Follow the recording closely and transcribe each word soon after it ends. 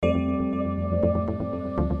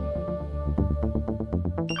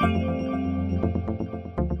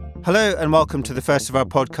Hello and welcome to the first of our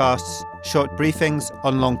podcasts, Short Briefings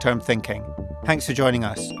on Long-Term Thinking. Thanks for joining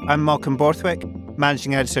us. I'm Malcolm Borthwick,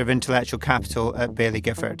 Managing Editor of Intellectual Capital at Baillie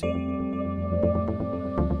Gifford.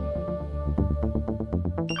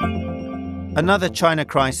 Another China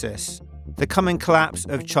crisis. The coming collapse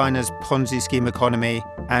of China's Ponzi scheme economy,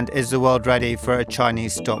 and is the world ready for a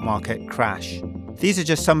Chinese stock market crash? These are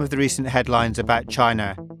just some of the recent headlines about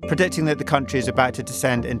China, predicting that the country is about to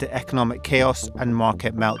descend into economic chaos and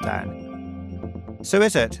market meltdown. So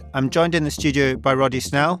is it? I'm joined in the studio by Roddy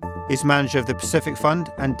Snell. He's manager of the Pacific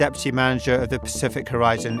Fund and deputy manager of the Pacific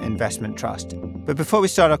Horizon Investment Trust. But before we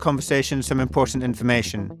start our conversation, some important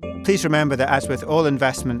information. Please remember that as with all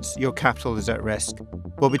investments, your capital is at risk.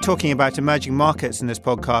 We'll be talking about emerging markets in this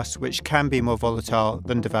podcast, which can be more volatile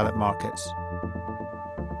than developed markets.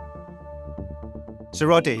 So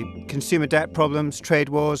Roddy, consumer debt problems, trade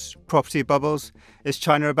wars, property bubbles. Is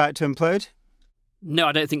China about to implode? No,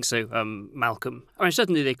 I don't think so, Malcolm. I mean,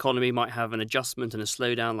 certainly the economy might have an adjustment and a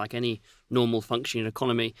slowdown like any normal functioning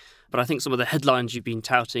economy, but I think some of the headlines you've been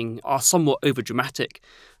touting are somewhat overdramatic,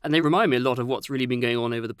 and they remind me a lot of what's really been going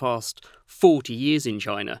on over the past 40 years in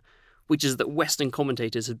China, which is that Western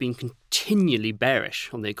commentators have been continually bearish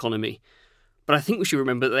on the economy. But I think we should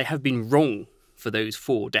remember that they have been wrong for those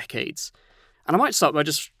 4 decades. And I might start by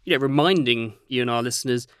just reminding you and our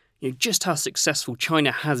listeners just how successful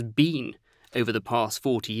China has been over the past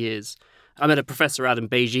 40 years. I met a professor out in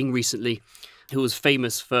Beijing recently who was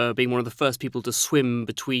famous for being one of the first people to swim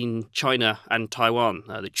between China and Taiwan,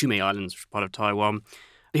 the Chumei Islands, which are part of Taiwan.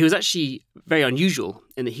 He was actually very unusual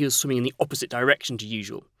in that he was swimming in the opposite direction to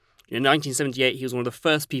usual. In 1978, he was one of the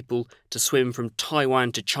first people to swim from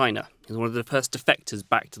Taiwan to China. He was one of the first defectors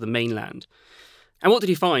back to the mainland. And what did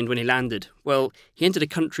he find when he landed? Well, he entered a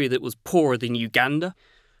country that was poorer than Uganda,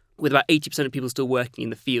 with about 80% of people still working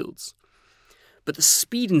in the fields. But the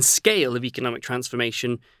speed and scale of economic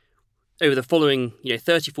transformation over the following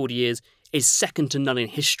 30, 40 years is second to none in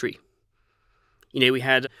history. We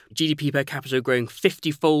had GDP per capita growing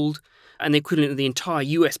 50-fold, and the equivalent of the entire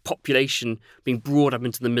US population being brought up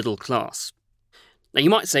into the middle class. Now,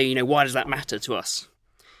 you might say, why does that matter to us?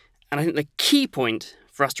 And I think the key point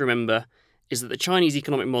for us to remember is that the Chinese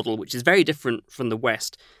economic model, which is very different from the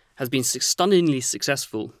West, has been stunningly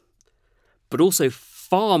successful, but also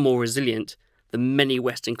far more resilient than many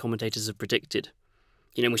Western commentators have predicted.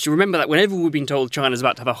 We should remember that whenever we've been told China's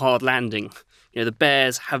about to have a hard landing, the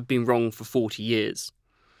bears have been wrong for 40 years.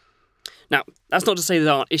 Now, that's not to say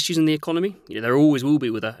there aren't issues in the economy. There always will be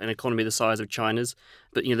with an economy the size of China's.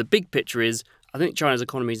 But, the big picture is, I think China's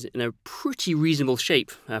economy is in a pretty reasonable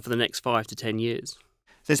shape for the next 5 to 10 years.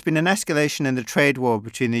 There's been an escalation in the trade war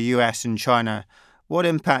between the US and China. What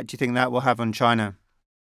impact do you think that will have on China?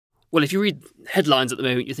 Well, if you read headlines at the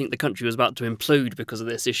moment, you think the country was about to implode because of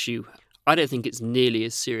this issue. I don't think it's nearly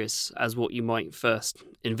as serious as what you might first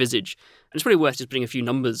envisage. And it's probably worth just putting a few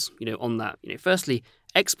numbers, on that. Firstly,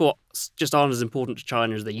 exports just aren't as important to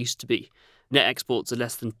China as they used to be. Net exports are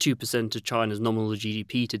less than 2% of China's nominal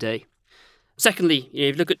GDP today. Secondly,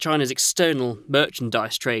 if you look at China's external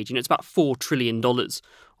merchandise trade, it's about $4 trillion,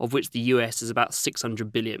 of which the US is about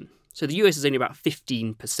 $600 billion. So the US is only about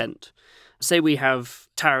 15%. Say we have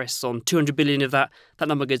tariffs on $200 billion of that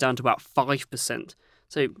number goes down to about 5%.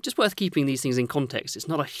 So just worth keeping these things in context. It's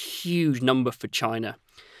not a huge number for China.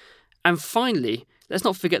 And finally, let's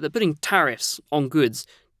not forget that putting tariffs on goods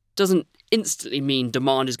doesn't instantly mean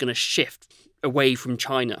demand is going to shift away from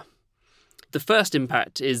China. The first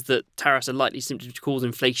impact is that tariffs are likely simply to cause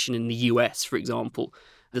inflation in the US, for example.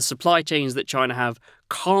 The supply chains that China have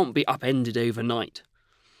can't be upended overnight.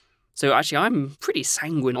 So actually, I'm pretty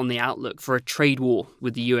sanguine on the outlook for a trade war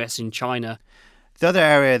with the US and China. The other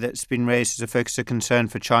area that's been raised as a focus of concern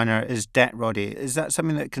for China is debt, Roddy. Is that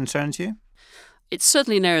something that concerns you? It's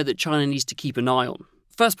certainly an area that China needs to keep an eye on.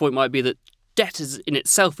 First point might be that debt is in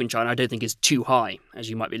itself in China, I don't think is too high, as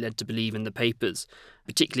you might be led to believe in the papers,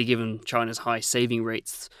 particularly given China's high saving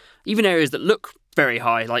rates. Even areas that look very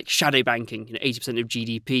high, like shadow banking, 80% of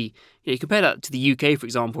GDP. You compare that to the UK, for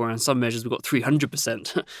example, where on some measures we've got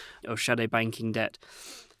 300% of shadow banking debt.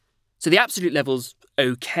 So the absolute level's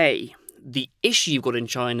okay. The issue you've got in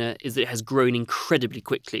China is that it has grown incredibly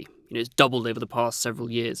quickly. It's doubled over the past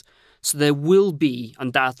several years. So there will be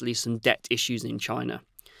undoubtedly some debt issues in China.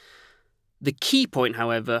 The key point,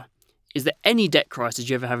 however, is that any debt crisis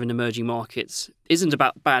you ever have in emerging markets isn't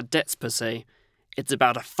about bad debts per se. It's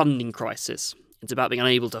about a funding crisis. It's about being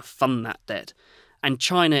unable to fund that debt. And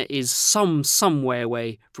China is some way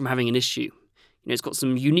away from having an issue, It's got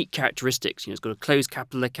some unique characteristics. It's got a closed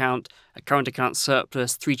capital account, a current account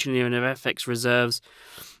surplus, 3 trillion of FX reserves,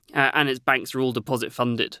 and its banks are all deposit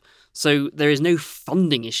funded. So there is no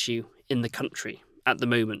funding issue in the country at the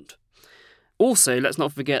moment. Also, let's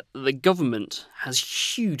not forget that the government has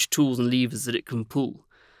huge tools and levers that it can pull.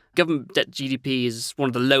 Government debt GDP is one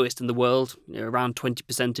of the lowest in the world, around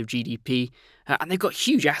 20% of GDP, and they've got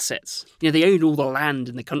huge assets. They own all the land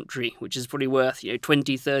in the country, which is probably worth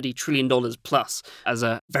 $20-30 trillion plus as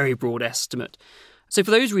a very broad estimate. So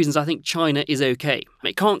for those reasons, I think China is okay.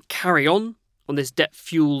 It can't carry on this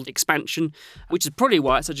debt-fueled expansion, which is probably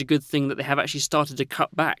why it's such a good thing that they have actually started to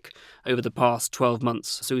cut back over the past 12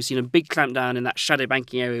 months. So we've seen a big clampdown in that shadow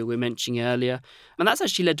banking area we were mentioning earlier, and that's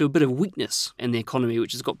actually led to a bit of weakness in the economy,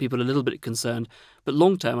 which has got people a little bit concerned. But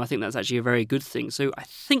long term, I think that's actually a very good thing. So I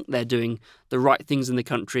think they're doing the right things in the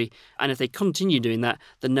country, and if they continue doing that,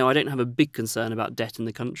 then no, I don't have a big concern about debt in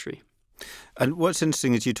the country. And what's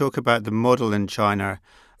interesting is you talk about the model in China.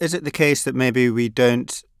 Is it the case that maybe we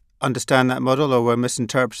don't understand that model or we're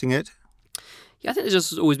misinterpreting it? Yeah, I think there's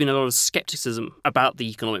just always been a lot of scepticism about the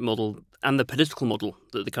economic model and the political model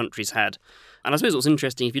that the country's had. And I suppose what's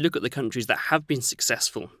interesting, if you look at the countries that have been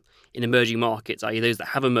successful in emerging markets, i.e. those that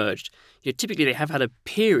have emerged, typically they have had a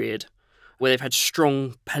period where they've had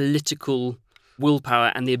strong political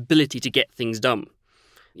willpower and the ability to get things done.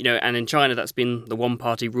 And in China, that's been the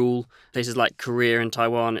one-party rule. Places like Korea and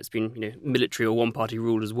Taiwan, it's been, military or one-party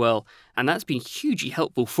rule as well. And that's been hugely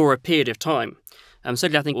helpful for a period of time.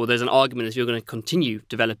 Certainly, I think, there's an argument if you're going to continue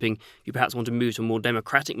developing, you perhaps want to move to a more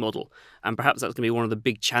democratic model. And perhaps that's going to be one of the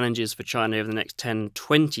big challenges for China over the next 10,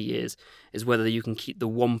 20 years, is whether you can keep the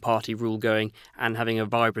one-party rule going and having a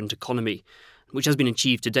vibrant economy, which has been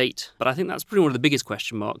achieved to date. But I think that's probably one of the biggest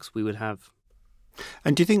question marks we would have.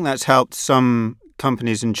 And do you think that's helped some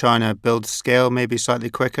companies in China build scale maybe slightly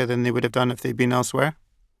quicker than they would have done if they'd been elsewhere?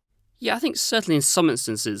 Yeah, I think certainly in some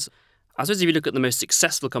instances. I suppose if you look at the most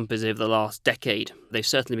successful companies over the last decade, they've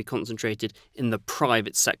certainly been concentrated in the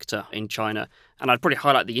private sector in China. And I'd probably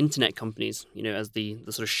highlight the internet companies, as the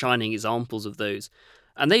sort of shining examples of those.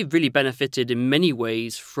 And they've really benefited in many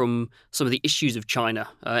ways from some of the issues of China,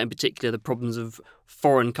 in particular the problems of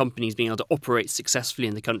foreign companies being able to operate successfully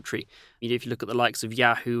in the country. If you look at the likes of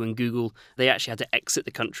Yahoo and Google, they actually had to exit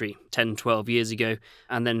the country 10, 12 years ago.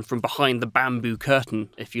 And then from behind the bamboo curtain,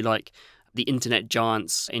 if you like, the internet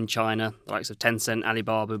giants in China, the likes of Tencent,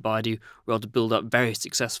 Alibaba, Baidu, were able to build up very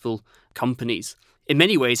successful companies. In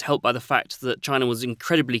many ways helped by the fact that China was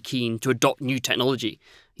incredibly keen to adopt new technology.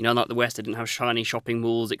 Unlike the West, they didn't have shiny shopping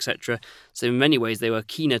malls, etc. So in many ways, they were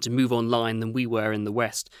keener to move online than we were in the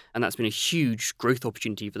West. And that's been a huge growth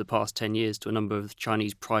opportunity for the past 10 years to a number of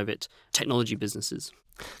Chinese private technology businesses.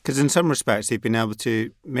 Because in some respects, they've been able to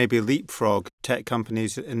maybe leapfrog tech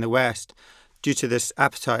companies in the West due to this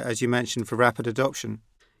appetite, as you mentioned, for rapid adoption.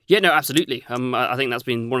 Yeah, no, absolutely. I think that's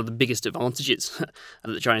been one of the biggest advantages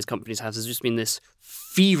that the Chinese companies have. There's just been this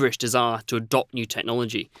feverish desire to adopt new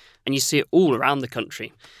technology. And you see it all around the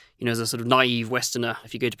country. As a sort of naive Westerner,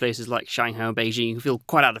 if you go to places like Shanghai or Beijing, you feel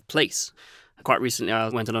quite out of place. Quite recently, I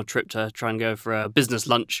went on a trip to try and go for a business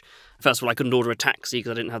lunch. First of all, I couldn't order a taxi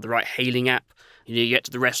because I didn't have the right hailing app. You get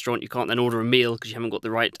to the restaurant, you can't then order a meal because you haven't got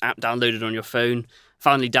the right app downloaded on your phone.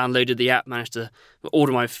 Finally downloaded the app, managed to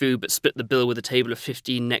order my food, but split the bill with a table of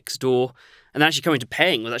 15 next door. And actually coming to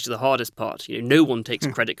paying was actually the hardest part. No one takes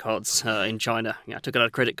credit cards in China. I took out a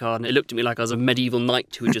credit card and it looked at me like I was a medieval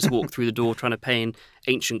knight who had just walked through the door trying to pay in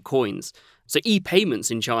ancient coins. So e-payments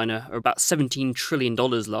in China are about $17 trillion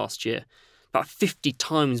last year, about 50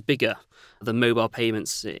 times bigger than mobile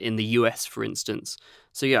payments in the US, for instance.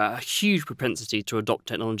 So yeah, a huge propensity to adopt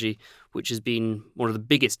technology, which has been one of the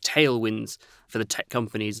biggest tailwinds for the tech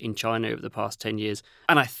companies in China over the past 10 years,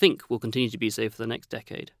 and I think will continue to be so for the next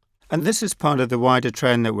decade. And this is part of the wider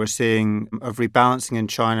trend that we're seeing of rebalancing in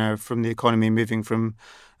China from the economy moving from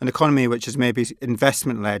an economy which is maybe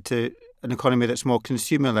investment-led to an economy that's more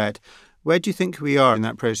consumer-led. Where do you think we are in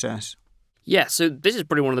that process? Yeah, so this is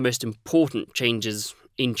probably one of the most important changes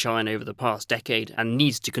in China over the past decade and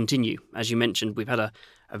needs to continue. As you mentioned, we've had a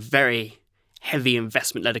very heavy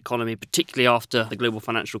investment-led economy, particularly after the global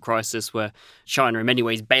financial crisis, where China in many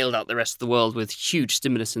ways bailed out the rest of the world with huge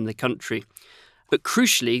stimulus in the country. But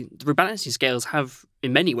crucially, the rebalancing scales have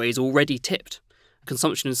in many ways already tipped.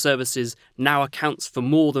 Consumption and services now accounts for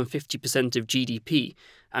more than 50% of GDP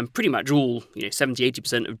and pretty much all,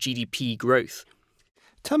 70-80% of GDP growth.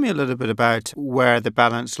 Tell me a little bit about where the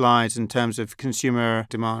balance lies in terms of consumer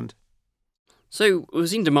demand. So we've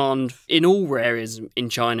seen demand in all areas in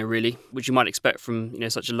China, really, which you might expect from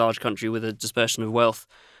such a large country with a dispersion of wealth.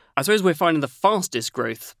 I suppose we're finding the fastest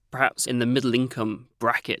growth perhaps in the middle income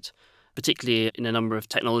bracket, particularly in a number of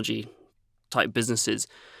technology type businesses.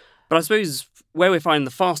 But I suppose where we're finding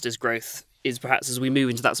the fastest growth is perhaps as we move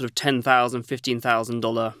into that sort of $10,000,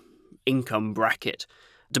 $15,000 income bracket.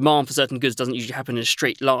 Demand for certain goods doesn't usually happen in a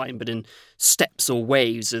straight line, but in steps or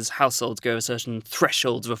waves as households go over certain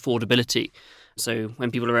thresholds of affordability. So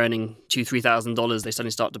when people are earning $2,000, $3,000, they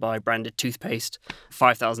suddenly start to buy branded toothpaste.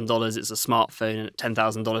 $5,000, it's a smartphone, and at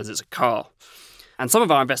 $10,000, it's a car. And some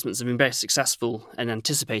of our investments have been very successful in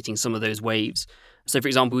anticipating some of those waves. So, for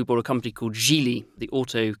example, we bought a company called Geely, the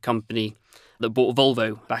auto company that bought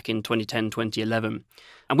Volvo back in 2010, 2011.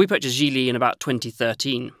 And we purchased Geely in about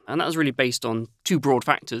 2013. And that was really based on two broad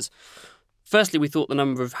factors. Firstly, we thought the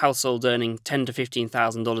number of households earning $10,000 to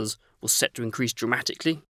 $15,000 was set to increase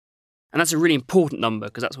dramatically. And that's a really important number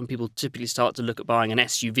because that's when people typically start to look at buying an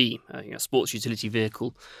SUV, a sports utility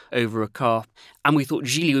vehicle, over a car. And we thought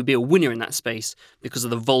Geely would be a winner in that space because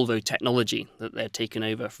of the Volvo technology that they're taken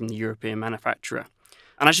over from the European manufacturer.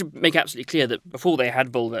 And I should make absolutely clear that before they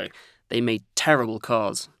had Volvo, they made terrible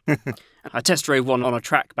cars. I test drove one on a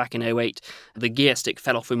track back in 2008. The gear stick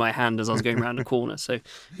fell off in my hand as I was going around a corner. So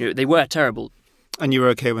they were terrible. And you were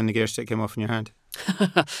okay when the gear stick came off in your hand?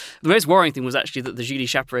 The most worrying thing was actually that the Geely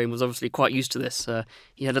chaperone was obviously quite used to this.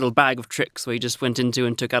 He had a little bag of tricks where he just went into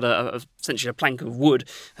and took out essentially a plank of wood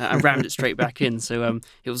and rammed it straight back in. So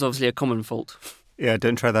it was obviously a common fault. Yeah,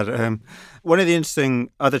 don't try that at home. One of the interesting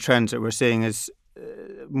other trends that we're seeing is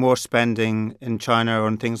more spending in China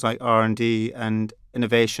on things like R&D and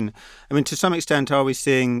innovation. I mean, to some extent, are we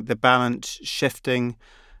seeing the balance shifting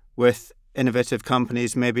with innovative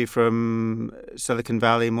companies maybe from Silicon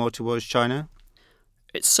Valley more towards China?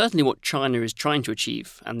 It's certainly what China is trying to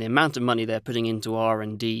achieve, and the amount of money they're putting into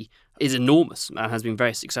R&D is enormous and has been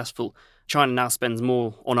very successful. China now spends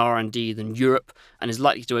more on R&D than Europe and is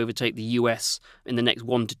likely to overtake the US in the next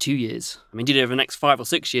 1 to 2 years. I mean, indeed, over the next 5 or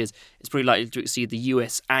 6 years, it's pretty likely to exceed the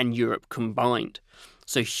US and Europe combined.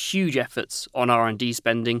 So huge efforts on R&D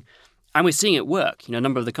spending. And we're seeing it work. A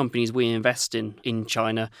number of the companies we invest in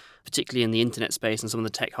China, particularly in the internet space and some of the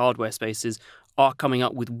tech hardware spaces, are coming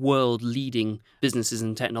up with world-leading businesses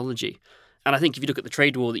and technology. And I think if you look at the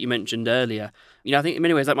trade war that you mentioned earlier, I think in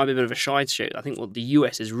many ways that might be a bit of a sideshow. I think what the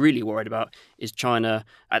US is really worried about is China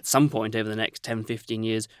at some point over the next 10, 15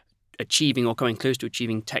 years achieving or coming close to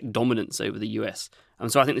achieving tech dominance over the US.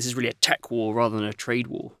 And so I think this is really a tech war rather than a trade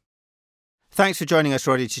war. Thanks for joining us,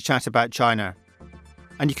 Roddy, to chat about China.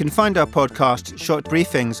 And you can find our podcast, Short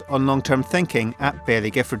Briefings on Long-Term Thinking, at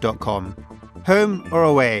baileygifford.com. Home or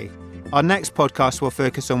away? Our next podcast will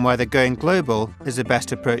focus on whether going global is the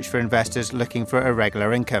best approach for investors looking for a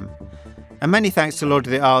regular income. And many thanks to Lord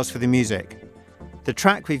of the Isles for the music. The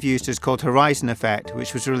track we've used is called Horizon Effect,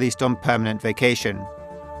 which was released on Permanent Vacation.